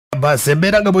basi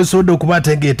embeera nga bwesobodde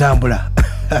okubaate ng'etambula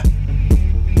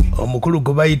omukulu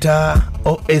gwe bayita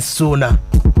OS Suuna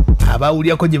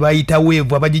abawulyako gye bayita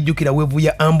weevu abagijjukira weevu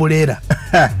ya ambuleera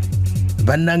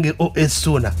bannange OS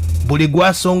Suuna buli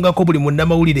gwasongako buli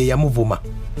munnamawulire eyamuvuma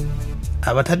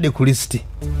abatadde ku lisiti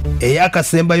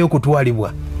ey'akasembayo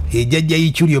okutwalibwa ejjajja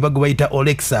yikyuli oba gwe bayita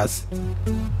Olaxes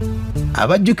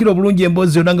abajjukira obulungi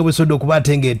emboozi yonna nga bwesobodde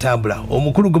okubaate ng'etambula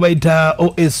omukulu gwe bayita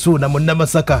OS Suuna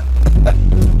munnamasaka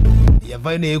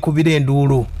yavayo neyekubira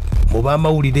enduulu mu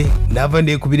bamawulire n'avayo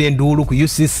neyekubira enduulu ku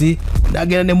UCC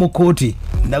n'agenda ne mu kooti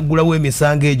n'aggulawo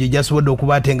emisango egyo gyasobodde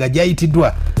okubaate nga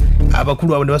gyayitiddwa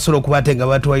abakulu abo ne basobola okubaate nga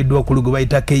batwaliddwa okulu gwe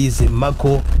bayita Keisi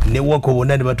Mako ne Wako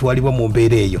bonna ne batwalibwa mu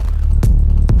mbeera eyo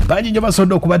bangi nnyo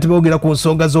basobodde okubaate boogera ku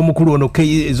nsonga z'omukulu ono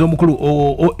ez'omukulu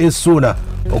OS Suuna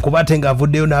okubaate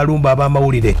ng'avuddeyo n'alumba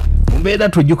abamawulire mu mbeera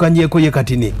tujjukanyeeko ye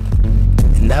katini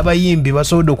n'abayimbi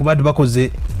basobodde okubaate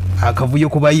bakoze akavuyo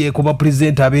kuba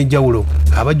pulezidenti ab'enjawulo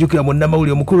abajjukira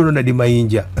munnamawulire omukulu Ronald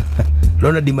Mayinja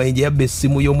Ronald Mayinja yabba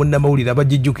essimu y'omunnamawulire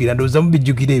abagijjukira ndowooza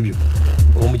mubijjukira ebyo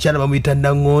omukyala bamuyita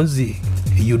Nangonzi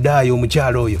Yudaaya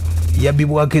omukyala oyo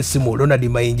yabbibwako essimu Ronald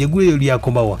Mayinja eggulu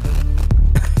lyakomawa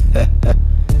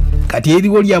kati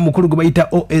eriwo lya mukulu gwe bayita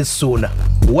OS Suuna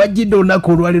wajjidde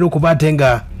olunaku olwaleero okubaate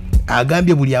nga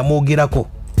agambye buli amwogerako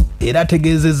era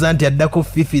ategeezezza nti addako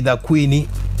Fifi the Queen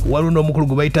waliwo n'omukulu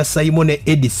gwe bayita Simo ne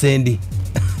Sendi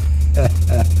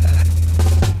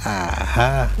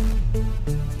aha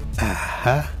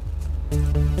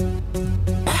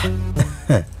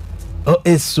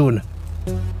OS Suuna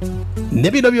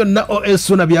ne bino byonna OS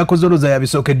Suuna byakoze olowooza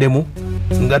yabisookeddemu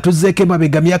nga tuzzeeko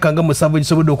emabega myaka nga 7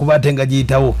 gisobodde okubaate nga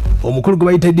giyitawo omukulu gwe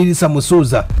bayita Dirisa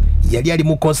Musuuza yali ali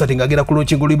mu concert ng'agenda ku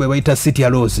launching oluyimba bayita City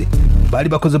Rose baali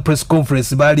bakoze press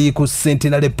conference baali ku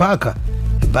Centenary Park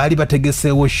baali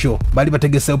bategeseewo show baali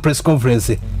bategeseewo press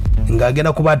conference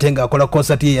ng'agenda kubaate ng'akola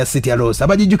concert ye ya City Rose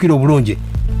abagijjukira obulungi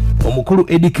omukulu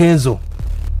Eddie Kenzo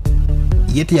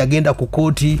ye teyagenda ku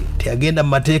kooti teyagenda mu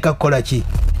mateeka kukola ki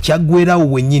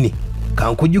kyaggweerawo wennyini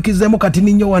kankujjukizeemu kati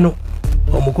ninnyo wano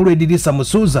omukulu Dirisa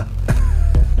Musuuza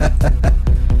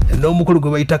n'omukulu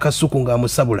gwe bayita Kasuku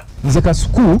ng'amusabula nze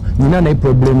Kasuku nina naye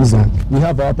problemu zange we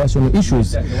have our personal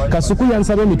issues Kasuku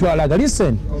yansaba emitwalo aga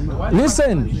listen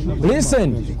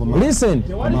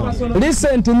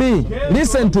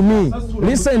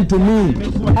to me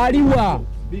aliwa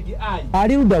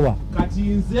aliudawa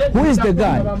who is the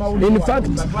guy in fact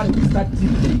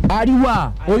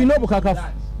aliwa olina obukakafu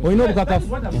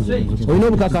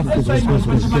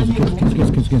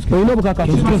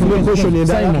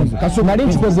nali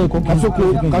nkikozeeko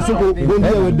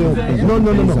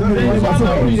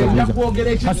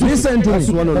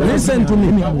listen to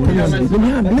me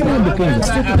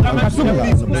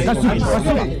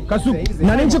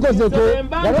nali nkikozeeko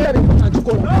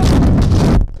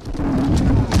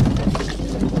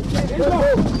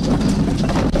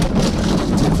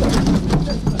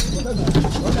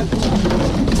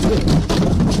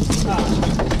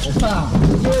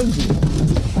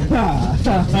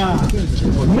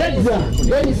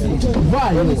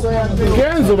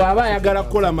Kenzo baba ayagala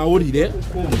kukola mawulire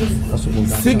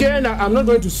sigenda I'm not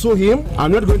going to sue him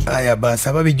I'm not going to aya basi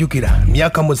ababijjukira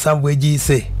myaka 7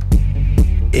 egiyise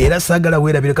era saagala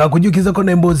weerabire kakujjukizako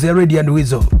n'emboozi ya Radio and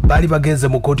Weasel baali bagenze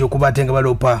mu kooti okubaate nga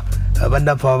baloopa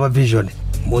bannaffe aba Vision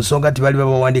mu nsonga nti baali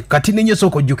babawandika kati ninyo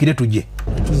sooka ojjukire tujje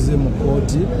tuzze mu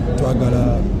kooti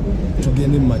twagala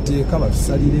tugende mu mateeka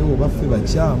batusalirewo baffe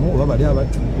bakyamu oba bali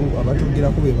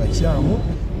abatugerako be bakyamu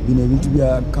bino ebintu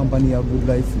bya kampani ya Good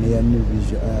Life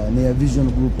neya Vision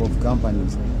Group of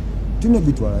Companies tune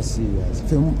bitwala serious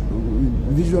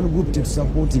Vision Group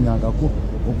tetusupportingangako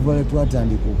okuva lwe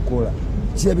twatandika okukola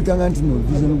kirabikanga nti no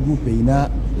Vision Group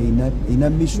ina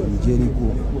mission gyeriko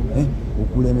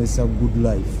okulemesa Good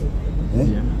Life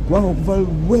kubanga okuva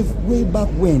way back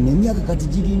when emyaka kati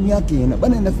giri emyaka ena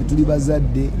bana naffe tuli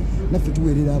bazadde naffe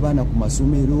tuweerera abaana ku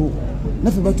masomero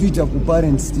naffe batuyita ku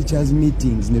parents teachers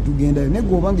meetings ne tugendayo naye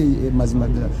gwobange mazima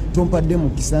ddala tompadde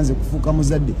mukisanze kufuuka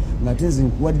muzadde ng'ate nze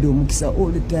nkuwadde omukisa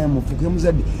all the time ofuuke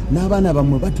muzadde n'abaana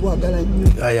bammwe batwagala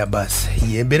nnyo aya basi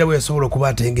yembeera bwe yasobola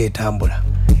okubaate ng'etambula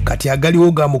kati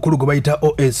agaliwo ga mukulu gwe bayita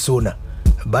OS Suuna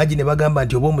bangi ne bagamba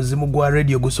nti oba omuzimu gwa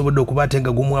radio gusobodde okubaate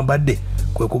nga gumwambadde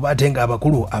kwe kubaate nga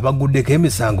abakulu abaguddeko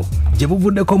emisango gye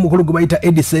buvuddeko omukulu gwe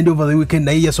bayita Sendi over the weekend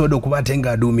naye yasobodde okubaate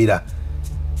nga aduumira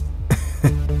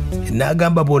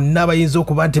n'agamba bonna bayinza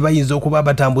okuba nti bayinza okuba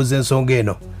batambuza ensonga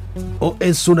eno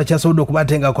OS Suuna kyasobodde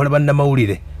okubaate nga akola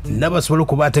bannamawulire n'abasobola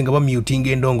okubaate nga bamutinga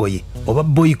endongoye oba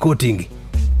boycotting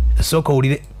sooka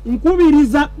owulire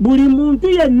nkubiriza buli muntu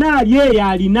yenna ali eyo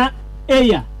alina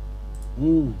eya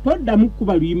toddamu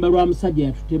kuba luyimba lwa musajja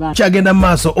yatuteba kyagenda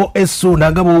maaso OS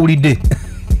Suuna nga bwowulidde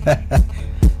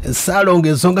saalonga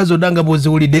ensonga zonna nga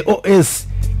bwoziwulidde OS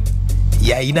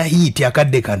yayina hiiti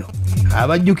akadde kano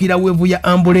abajjukira weevu ya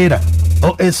ambulera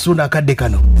OS Suuna akadde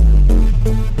kano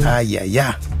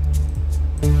ayaya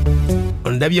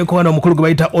ndabyeko wano omukulu gwe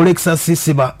bayita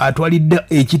Olaxes atwalidde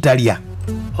ekitalya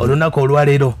olunaku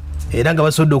olwaleero era nga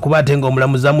basobodde okuba ate nga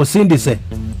omulamuzi amusindise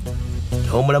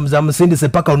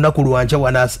paka lunaku lwanca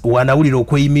wanawulira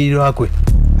okweyimirirwa kwe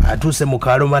atuuse mu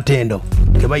kaalo matendo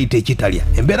ke bayita ekitalya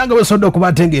embeera nga basobodde okuba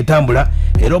ate nga etambula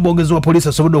era omwogezi wa poliisi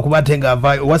asobodde okuba ate nga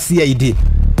wa CID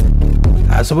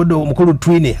asobodde omukulu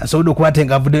Twine asobodde okuba ate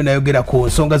nga avuddeyo nayogera ku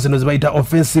nsonga zino zibayita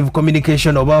offensive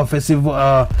communication oba offensive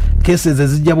cases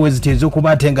ezijja bwe ziti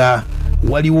ez'okuba ate nga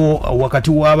waliwo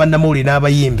wakati wa bannamawulire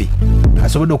n'abayimbi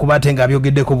asobodde okuba ate nga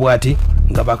abyogeddeko bw'ati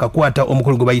nga bakakwata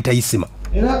omukulu gwe bayita Isma.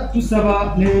 Era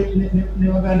tusaba ne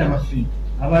baganda baffe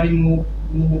abali mu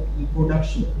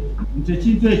production nti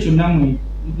ekintu ekyo namwe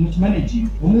mukimanagi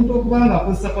omuntu okubanga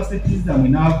akozesa facilities zammwe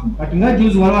naavu kati nga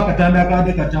juzi waliwo akatambi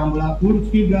akabadde katambula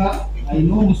full-figure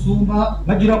alina omusumba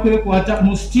bajjira kwekwata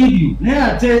mu studio naye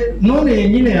ate nono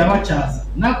yennyini yabakyaza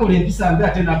nakola empisa mbi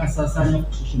ate n'akasaasanya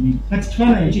ku social media kati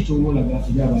kifaananyi eki ky'olaga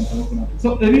eri abantu abakola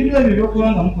so ebintu ebyo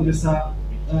byokubanga mukozesa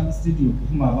studio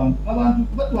okuvuma abantu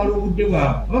batwala obudde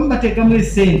bwabwe abamu bateekamu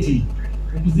esente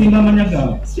okuzimba amanya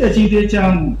gaabwe si ekintu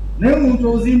ekyangu naye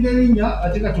omuntu ozimba erinnya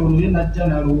ate katono ye najja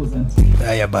n'alowooza nti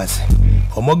aya basi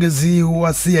omwogezi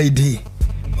wa CID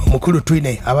omukulu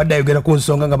Twine abadde ayogera ku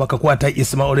nsonga nga bakakwata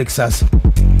Isma Olaxes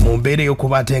mu mbeera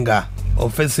y'okuba ate nga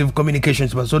offensive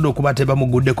communications basobodde okuba ate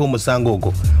bamuguddeko omusango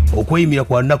ogwo okweyimira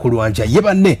kwa lunaku lwanca ye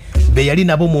banne be yali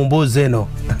nabo mu mboozi eno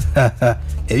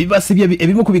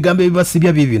ebimu ku bigambo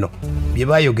ebibasibya bibino bye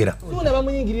bayogera Suuna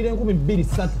bamuyingirira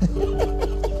 2,300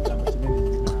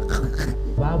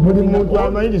 buli muntu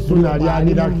amanyi Suuna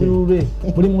alyanirake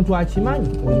buli muntu akimanyi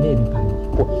olina ebipande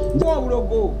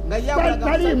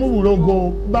taliimu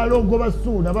bulogo balogo ba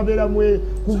Suuna babeeramwe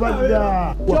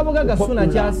kubadda kyobugaga Suuna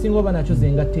kyasinga oba nakyo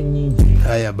zengatta ennyingi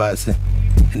aya basi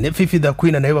ne Fifi the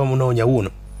Queen naye bamunoonya wuno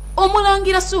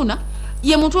omulangira Suuna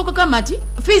ye muntu okugamba nti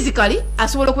physically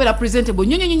asobola okubeera presentable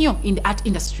nnyo in the art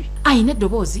industry ayina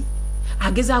eddoboozi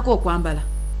agezaako okwambala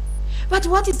but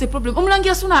what is the problem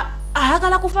omulangira Suuna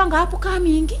ayagala kufa nga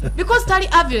upcoming because tali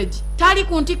average tali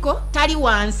kuntiko tali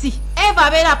wansi eva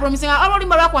abeera promising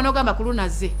olulimba lwakwana ogamba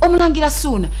kulunazze omulangira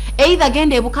Suuna either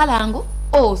genda ebukalango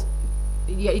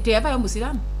teyavaayo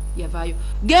musiramu yavaayo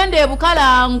genda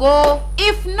ebukalango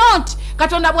if not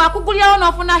katonda bwakugulirawo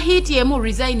n'ofuna hit emu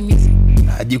resign music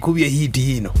agikubye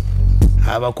hiiti yino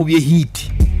abakubye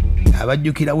hiiti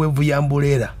abajjukira weevu ya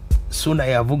ambulera Suuna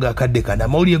yavuga akadde kana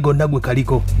amawulire gonna gwe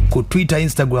kaliko ku Twitter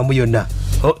Instagram yonna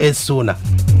OS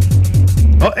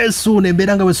Suuna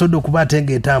embeera nga wesobodde okuba ate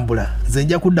nga etambula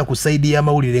zenja kudda ku saidi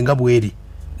y'amawulire nga bweri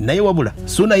naye wabula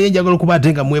Suuna ye njagala okuba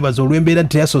ate nga mwebaza olw'embeera nti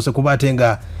teyasoose kuba ate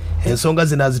nga ensonga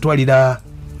zino azitwalira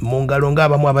mu ngalo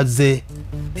ng'abamu abazze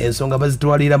ensonga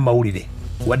bazitwalira mu mawulire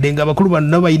wadde nga abakulu bano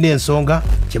nabo balina ensonga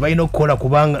kye balina okukola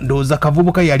kubanga ndowooza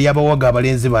kavubuka yali abawaga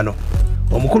abalenzi bano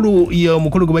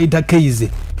omukulu gwe bayita Keize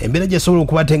embeera gyasobola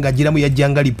okuba ate nga agiramu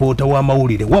yajjanga lipoota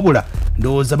w'amawulire wabula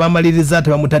ndowooza bamaliriza ate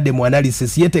bamutadde mu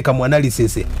analysis yeteeka mu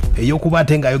analysis ey'okuba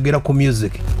ate nga ayogera ku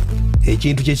music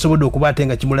ekintu kyekisobodde okuba ate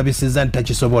nga kimulabisiza nti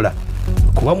takisobola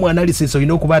kuba mu analysis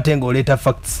olina okuba ate nga oleeta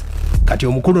facts kati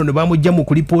omukulu ne bamujja mu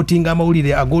kulipootinga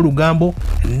amawulire ag'olugambo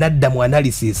nadda mu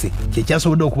analysis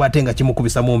kyekyasobodde okuba ate nga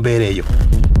kimukubisa mu mbeera eyo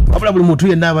wabula buli muntu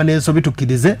yenna aba n'ensobi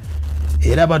tukkirize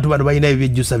era abantu bano balina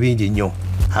ebyejjusa bingi nnyo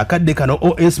akadde kano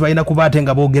OS balina kuba ate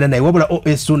nga boogera naye wabula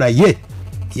OS Suuna ye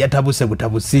yatabuse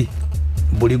butabusi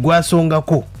buli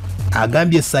gwasongako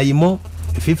agambye Simo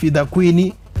Fifi the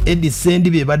Queen Sendi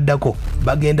bye baddako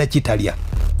bagenda Kitalya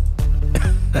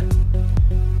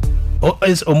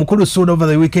OS omukulu Suuna over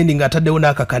the weekend nga ataddewo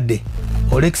n'akakadde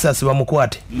Olaxes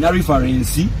bamukwate ina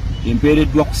reference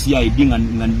empeereddwa ku CID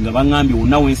nga bangambye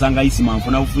wonna wensanga Isma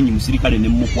nfuna bufunyi musirikale ne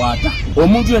mukwata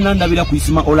omuntu yenna ndabira ku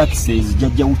Isma Olaxes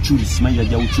jajja uchuli simanyi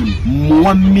jajja uchuli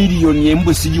muwa miliyoni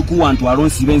embwe sijikuwa ntwalo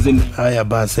nsibenze aya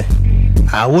base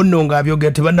awo nno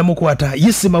ng'abyogera tebannamukwata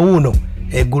Isma wuuno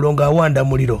eggulo ng'awanda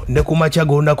muliro ne ku makya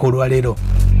g'olunaku olwaleero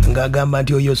ng'agamba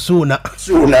nti oyo Suuna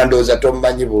ndowooza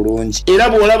tomumanyi bulungi era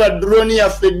bw'olaba drone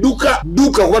yaffe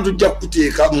dduka kuba tujja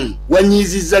kukuteekamu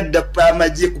wanyiizizza dda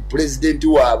amagye ku pulezidenti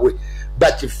waabwe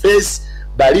bakifeesi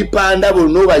balipanda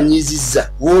bonna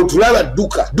obanyiizizza wootulaba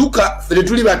dduka ffe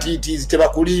tetuli batiitiizi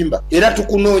tebakulimba era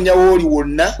tukunoonya wooli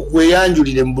wonna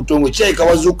okweyanjulire mu butongole kirabika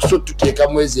wazuukusa otuteeka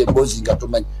mwezi emboozi nga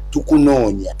tomanyi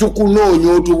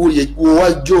tukunoonya otubulye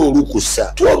wewajja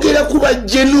olukusa twogera ku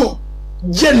bajjeno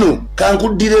Jeno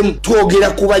kankudiremu twogera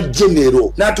kuba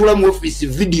genero natula mu office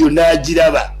video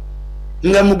n'agiraba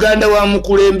nga muganda wa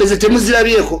mukulembeze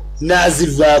temuzirabyeko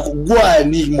nazivaako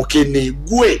gwani mukene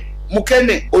gwe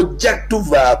mukene ojja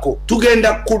tuvaako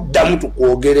tugenda kuddamu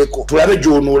tukwogereko tulabe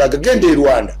gy'onoolaga genda e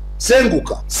Rwanda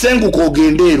senguka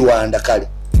ogende e Rwanda kale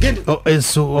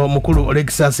eso omukulu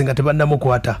Olaxes nga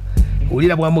tebannamukwata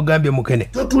ulira bwamugambye mukene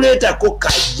totuleetako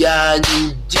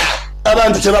kajanja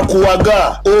abantu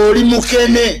tebakuwaga oli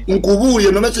mukene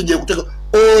nkubuulye no message ekuteka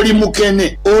oli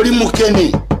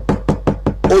mukene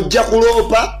ojja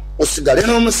kuloopa osigale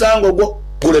n'omusango gwo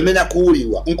gulemena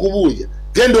kuwulirwa nkubuulya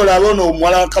genda olaba ono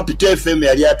omuwala wa Capital FM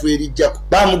yali atwerijjako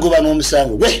bamugoba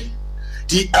n'omusango gwe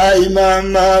ti ai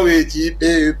mama we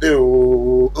kipepe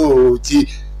ti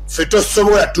fe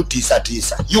tosobola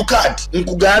tutiisatiisa you can't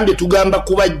nkugambye tugamba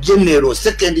kuba general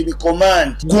second in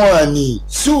command gwani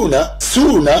Suuna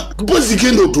mpozi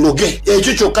genda otuloge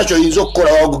ekyo kyokka kyoyinza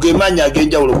okukola wagugemanya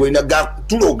agenjawulo gwolina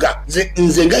gatuloga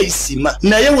nze nga Isima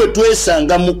naye we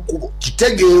twesanga mu kkubo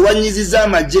kitegeewanyiziza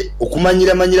amagye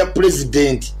okumanyira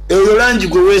pulezidenti eyo langi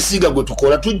gwe weesiiga gwe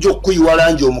tukola tujja okuyiwa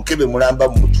langi omukebe mulamba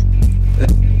mutu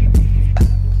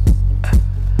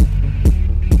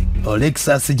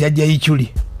Olaxes jajja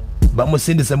yichuli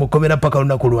bamusindise mukomera paka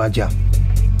lunaku lwankya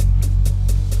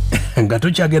nga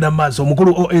tukyagenda maaso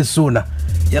omukulu OS Suuna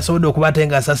yasobodde okuba ate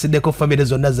nga asasiddeko famire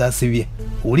zonna zasibye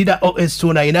wulira OS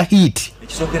Suuna ayina hit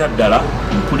ekisokera ddala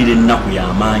mpulira ennaku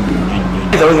y'amaanyi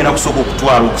nnyo ngenda kusooka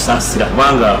okutwala okusaasira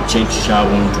kubanga kintu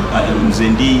kyabuntu nze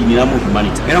ninamu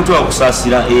humanity ngenda kutwala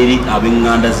okusaasira eri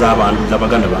ab'eŋŋanda z'abantu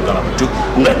z'abaganda bagalabutu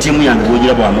nga ttiimu yange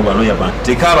bwogira bwano bano yabantu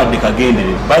tekaabadde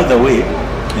kagendere by the way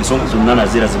ensonga zonna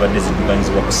nazeera zibadde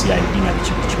zidduganyizibwa ku CID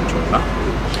nabikimu kyonna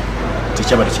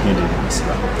tekyabadde kigenderera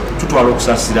misiba tutwala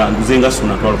okusaasira nduze nga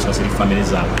Suuna twala okusaasira famire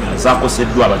zaabwe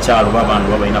zakoseddwa abakyalo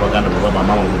b'abantu babalina baganda bwe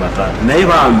bamama bwe bataata naye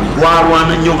bambi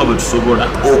twalwana nnyo nga bwe tusobola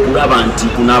okulaba nti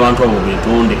n'abantu abo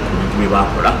beetonde ku bintu bye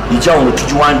bakola ijawo ne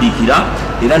tugiwandiikira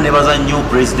era nebaza nnyo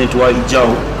pulezidenti wa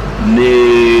ijawo ne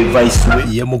vice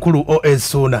ye mukulu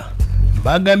OS Suuna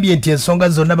bagambye nti ensonga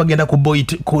zonna bagenda ku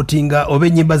boycottinga oba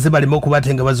ennyimba ze balema okuba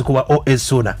ate nga bazikuba OS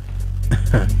Suuna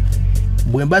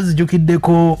bwe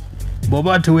mbazijukiddeko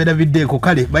bw'oba teweerabiddeeko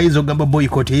kale bayinza okugamba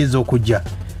boycott eyinza okujja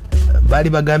baali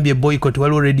bagambye boycott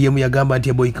waliwo rediyo yagamba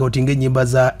nti boycottinga ennyimba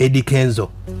za Eddie Kenzo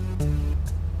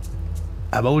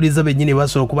abawuliriza bennyini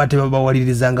basobola okuba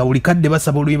tebabawaliriza nga buli kadde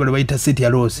basaba oluyimba lwe bayita City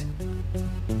Rose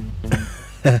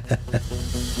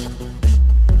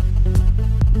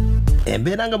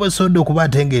embeera nga bwesobodde okuba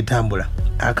ate ng'etambula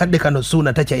akadde kano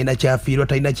Suuna takyalina kyafiirwa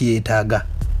talina kyeyeetaaga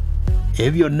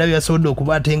ebyo byonna byasobodde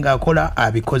okuba ate ng'akola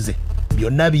abikoze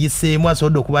byonna biyiseemu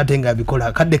asobodde okuba ate ng'abikola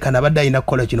akadde kano abadde alina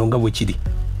kukola kino nga bwe kiri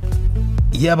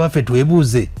ye abaffe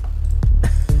twebuuze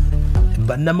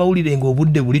bannamawulire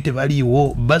ng'obudde buli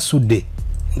tebaliiwo basudde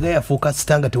nga yafuuka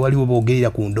sita nga tewaliwo boogerera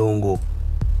ku ndongo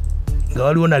nga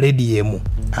waliwo na ledi emu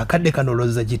akadde kano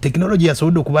olowooza ki tekinologi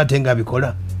yasobodde okuba ate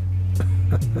ng'abikola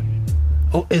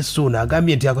OS Suuna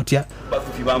agambye nti akotya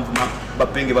bafifi bamvuma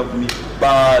bapenge bavumye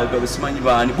basimanyi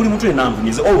baani buli muntu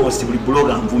enanvunyize almost buli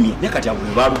blogger anvumye naye kati abo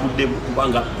balugudde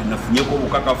kubanga nafunyeko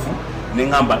obukakafu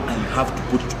neŋŋamba I have to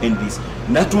put to end this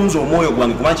natunze omwoyo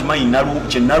gwange kuba kimanyi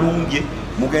kyenalumbye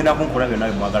mugenda kunkola byonna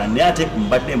bimwagala naye ate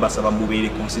mbadde mbasaba mubeere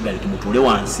considerate mutuule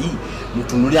wansi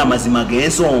mutunule amazima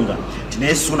g'ensonga ti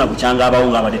naye Suuna bukyanga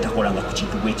abawo ng'abadde takolanga ku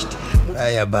kintu bwe kiti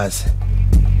aya basi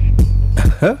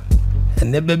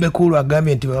ne bebe kulu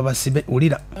agambye nti babasibe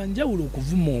ulira anjawulo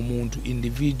okuvuma omuntu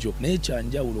individual naye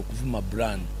kyanjawulo okuvuma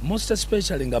brand most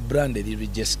especially nga brand eri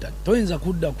registered toyinza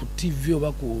kudda ku TV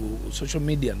oba ku social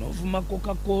media n'ovuma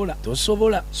Coca-Cola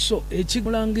tosobola so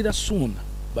ekikulangira Suuna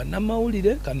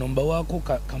bannamawulire kanomba waako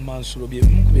kamansulo bye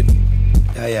bimu ku bino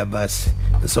aya basi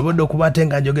nsobodde okuba ate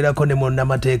nga njogerako ne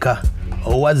munnamateeka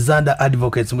owa Zanda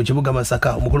Advocates mu kibuga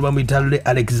Masaka omukulu ba Kitalya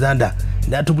Alexander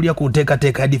n'atubulya ku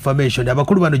nteekateeka ya defamation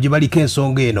abakulu bano gye baliko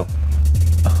ensonga eno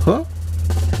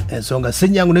ensonga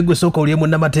senyangu negwe sooka olye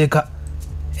munnamateeka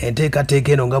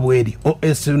enteekateeka eno nga bweri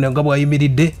OS nga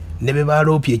bwayimiridde ne be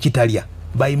baloopye Kitalya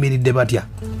bayimiridde batya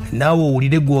naawe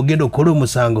owulire gwe ogenda okukola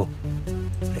omusango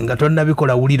nga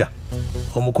tonnabikola wulira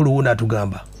omukulu wuno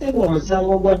atugamba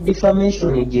omusango gwa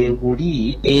defamation gye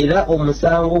guli era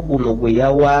omusango guno gwe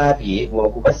yawaabye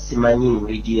wakuba simanyi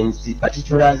ingredients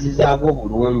particulars zaago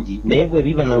bulungi naye bwe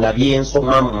biba nga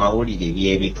byensoma mu mawulire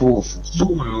byebituufu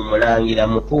Suuna omulangira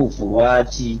mutuufu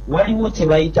lwaki waliwo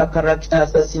tebayita character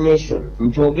assassination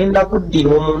nti ogenda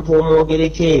kuddira omuntu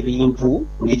omwogereko ebintu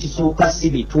ng'ekisuuka si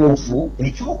bituufu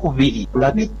ekyokubiri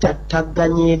nga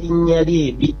bittattaganya erinnya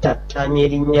lye bittattanya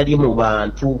erinnya lye mu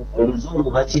bantu oluzungu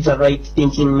abazungu bakiyita right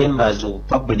thinking members of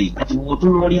public. Kati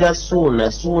bw'otunuulira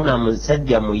Suuna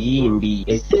musajja muyimbi,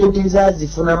 essente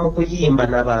zazifuna mu kuyimba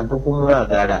n'abantu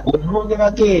kumwagala.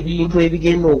 Bw'onongerako ebintu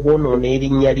ebigenda okwonoona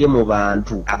erinnya lye mu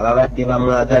bantu ababadde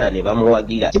bamwagala ne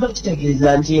bamuwagira, kiba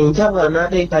kitegeeza nti enkya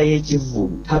bw'anaateekayo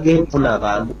ekivulu tagenda kufuna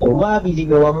abantu. Olwabiri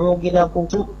bwe wamwogerako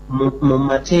mu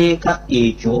mateeka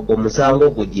ekyo omusango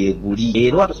gwe gye guli,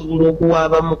 era asobola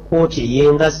okuwaaba mu kkooti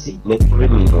ey'engasi ne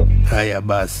criminal. Haya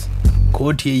basi,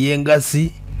 kkooti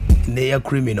ey'engasi neya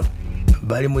criminal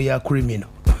bali mu ya criminal.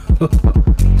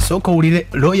 Soko ulire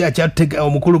lawyer akyateka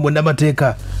omukulu mu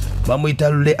nnamateeka bamuyita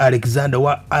Lule Alexander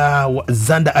wa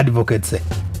Zanda Advocates.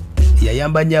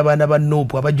 Yayamba nnyo abaana ba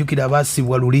Nuupu abajjukira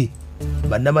abaasibwa luli.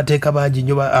 Bannamateeka bangi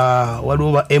nnyo,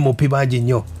 waliwo ba MP bangi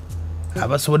nnyo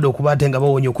abasobodde okuba ate nga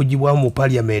bawonya okugibwamu mu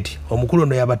parliament. Omukulu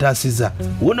ono yabataasiza.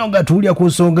 Wuno nga tuwulya ku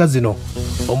nsonga zino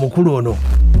omukulu ono,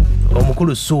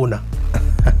 omukulu Suuna.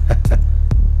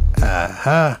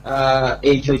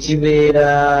 Ekyo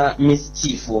kibeera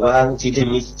mischief oba kiyite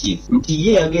mischief nti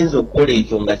ye yagenza okukola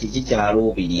ekyo nga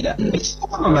tekikyaluubirira.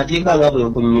 Ekituuka mu mateeka nga bwe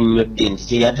nkunnyonnyodde nti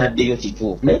kyeyataddeyo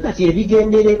kituufu, naye kati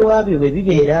ebigendererwa bye bwe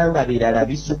bibeera nga birala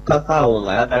bisukkakaawo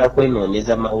ng'ayagala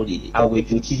kwenoonyeza mawulire, awo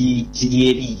ekyo kiri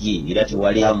eriye era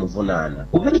tewali amuvunaana.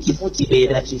 Kuba ekifo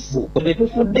kibeera kifu, bwe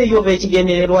tufuddeyo oba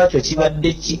ekigendererwa kyo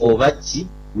kibadde ki oba ki,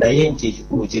 naye nti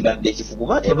ekikulu kibadde kifu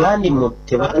kuba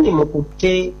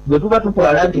tebandimukutte. Bwe tuba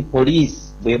tutwala nti poliisi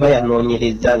bweba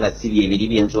yanoonyereza nga si bye biri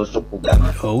byensoose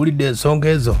okugamba. Owulidde ensonga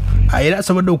ezo. Era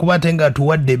asobodde okuba ate nga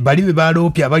atuwadde bali be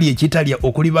baloopya abali e Kitalya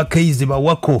okuli bakeizi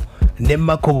bawako ne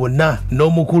Mako bonna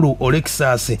n'omukulu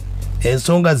Olaxes,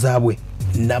 ensonga zaabwe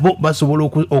nabo basobola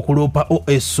okuloopa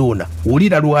Suuna.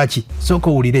 Wulira lwaki, sooka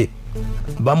owulire.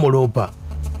 Bamuloopa,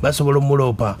 basobola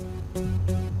omuloopa.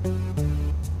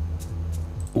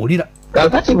 Ulira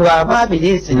kakati bw'aba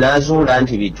abireese n'azuula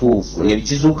nti bituufu ne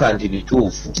bikizuuka nti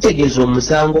bituufu, kitegeeza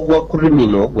omusango gwa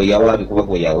criminal gwe yawaabye kuba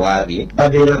gwe yawaabye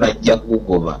babeera bajja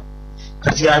kugoba.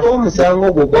 Kati ate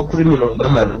omusango gwo gwa criminal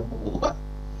bamala okugoba,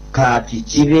 kati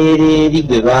kibeera eri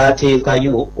gwe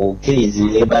baateekayo okeizi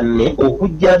ne banne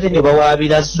okujja ate ne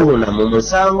bawaabira Suuna mu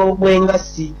musango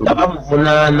gw'engasi nga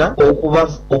bamuvunaana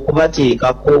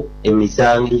okubateekako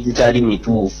emisango egitali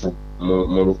mituufu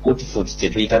mu lufuutifuuti kye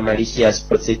tuyita malicious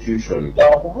prosecution.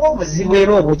 Okuba obuzibu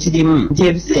era obukirimu nti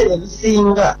ebiseera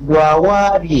ebisinga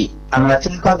gwawaabye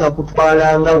amateeka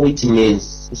gakutwalanga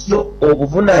witness, so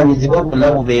obuvunaanyizibwa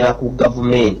bwonna bubeera ku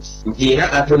gavumenti nti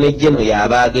era atone geno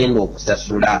y'aba agenda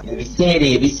okusasula. Ebiseera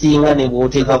ebisinga ne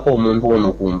bw'oteekako omuntu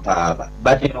ono ku mpaaba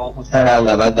batera okusala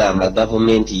nga bagamba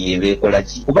gavumenti yebeekola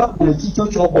ki, kuba buli kikyo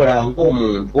ky'okola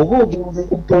ng'omuntu oba ogenze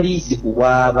ku poliisi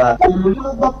kuwaaba,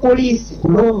 omulimu gwa poliisi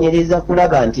kunoonyereza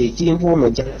kulaba nti ekintu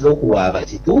ono kyaza okuwaaba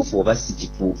kituufu oba si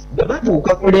kituufu. Bwe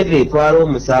batuuka ku leva etwala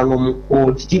omusango mu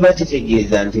kkooti kiba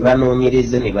kitegeeza nti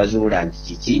banoonyereza ne bazuula nti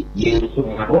kiki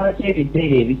y'ensonga lwaki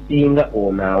ebiseera ebisinga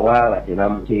ono awaaba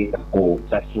tebamuteekako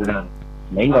okusasula,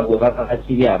 naye nga gwe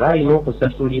bakakiri aba alina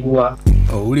okusasulibwa.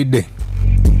 Owulidde?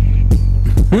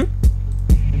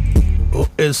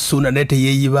 Suuna naye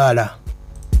teyeeyibaala,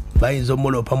 bayinza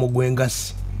omuloopa mu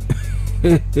gw'engasi.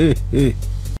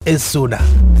 Suuna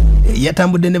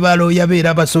yatambudde ne balooya beera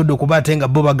abasoodde okuba ate nga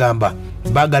bo bagamba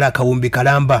baagala akawumbi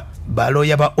kalamba.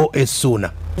 Balooya ba Suuna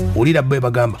ulira bwe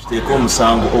bagamba teeka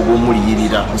omusango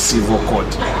ogw'omuliyirira mu civil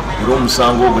court, era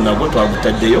omusango ogwo nagwo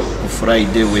twagutaddeyo ku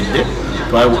Friday wedde.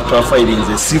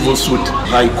 Twafirinze civil suit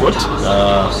high court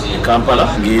e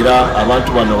Kampala, ng'era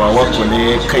abantu bano bawako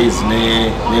ne Kaiz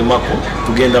ne Mako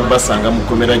tugenda basanga mu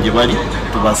komera gye bali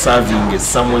tubaservinge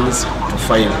summons to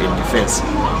file a defense.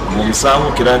 Mu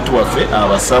musango kirantu waffe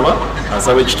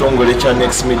asaba ekitongole kya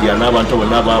Next Media n'abantu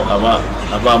bonna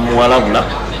abamuwalabula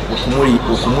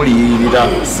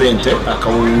okumuliyirira sente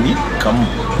akawumbi kamu.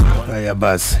 Aya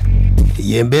basi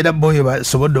yembeera boyo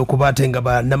basobodde okuba ate nga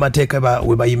bannamateeka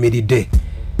we bayimiridde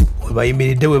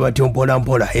we batyo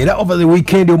mpola. Era over the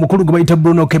weekend omukulu gwe bayita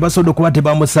Bruno ke basobodde okuba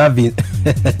tebamuservice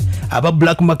aba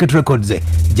Black Market Records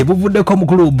gye buvuddeko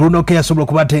omukulu Bruno ke yasobola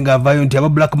okuba ate nga avayo nti aba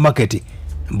Black Market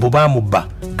mbubamubba.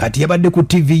 Kati yabadde ku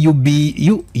TV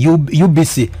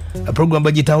UBC program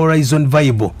bagita Horizon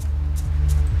Vibe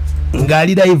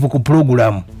ng'ali live ku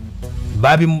program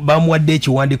bamuwadde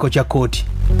ekiwandiiko kya kooti,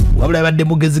 wabula yabadde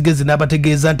mugezigezi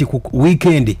n'abategeeza nti ku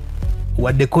weekend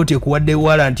wadde kooti ekuwadde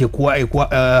warrant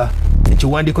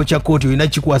ekiwandiiko kya kooti olina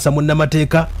kikwasa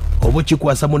munnamateeka oba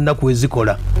kikwasa mu nnaku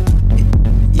ezikola.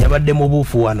 Yabadde mu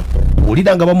buufu wano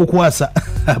wulira nga bamukwasa.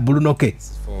 Brunoke.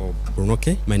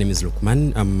 Brunoke, my name is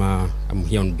Lukman. I'm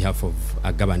here on behalf of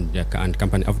Agaba and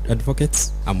Company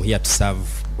Advocates. I'm here to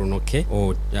serve Brunoke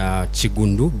or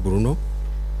Chigundu Bruno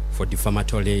for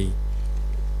defamatory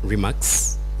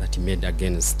remarks that he made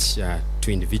against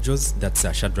two individuals. That's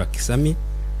Shadrach Kisami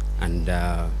and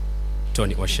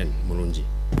Tony Ocean Mulungi.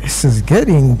 This is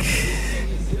getting...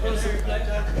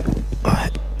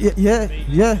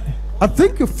 yeah. I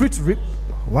think you're free to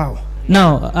Wow.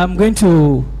 Now, I'm going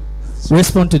to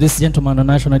respond to this gentleman on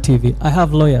national TV. I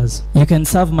have lawyers. You can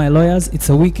serve my lawyers. It's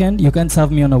a weekend. You can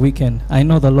serve me on a weekend. I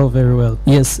know the law very well.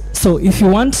 Yes. So if you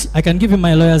want, I can give you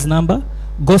my lawyer's number.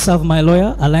 Go serve my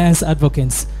lawyer, Alliance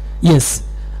Advocates. Yes.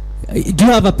 Do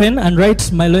you have a pen and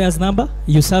write my lawyer's number?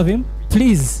 You serve him?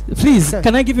 Please.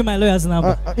 Can I give you my lawyer's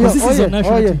number? This is on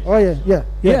national TV.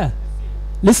 Yeah.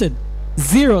 Listen.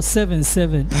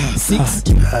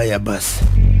 0776 Haya basi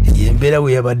yembera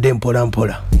we yabadde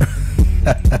mpola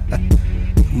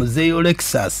Isma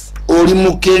Olaxes oli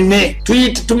mukene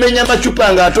tumenya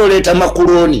machupa nga atoleeta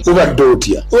makuloni ubadde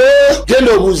otya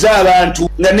genda obuuza abantu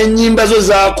nga n'ennyimba zo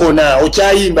zaakona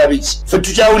okyayimba biki ffe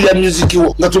tukyawulira music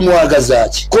wo nga tumuwagaza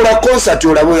ki kola concert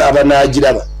olabe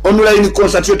abanaagiraba online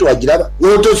concert yo tewagiraba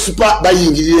otosipa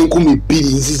bayingirira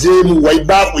 2,000 nzizeemu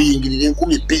waibaako yingirira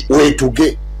 2,000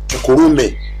 weetuge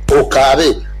kulume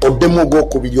okaabe oddemu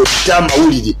ogwokubiri okita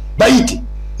amawulire bayite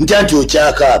nti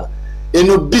okyakaaba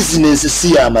eno bizinensi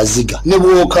si y'amaziga ne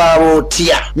bw'okaaba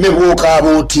otya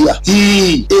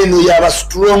eno yaba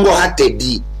strong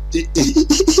hearted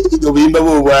obuyimba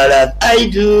bw'obwalabe I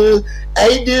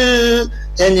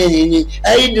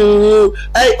do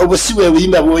obusi bwe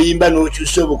buyimba bw'oyimba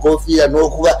n'okyusa obukofiira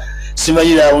n'okuba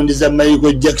simanyi rawundi za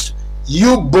Michael Jackson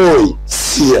you boy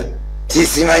sia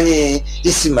tisimanyi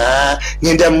Isma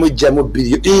ngenda mujja mu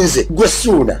biliyo inze gwe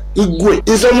Suuna igwe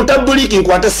nze omutabuliki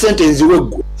nkwata sentence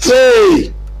weggwe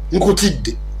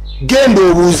nkutidde genda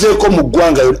obuuzeeko mu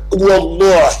ggwanga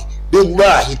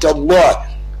wallahi tallahi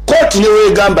kooti ne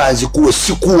weegamba nzikuwe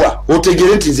sikuwa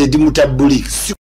otegere nti nze ndi mutabuliki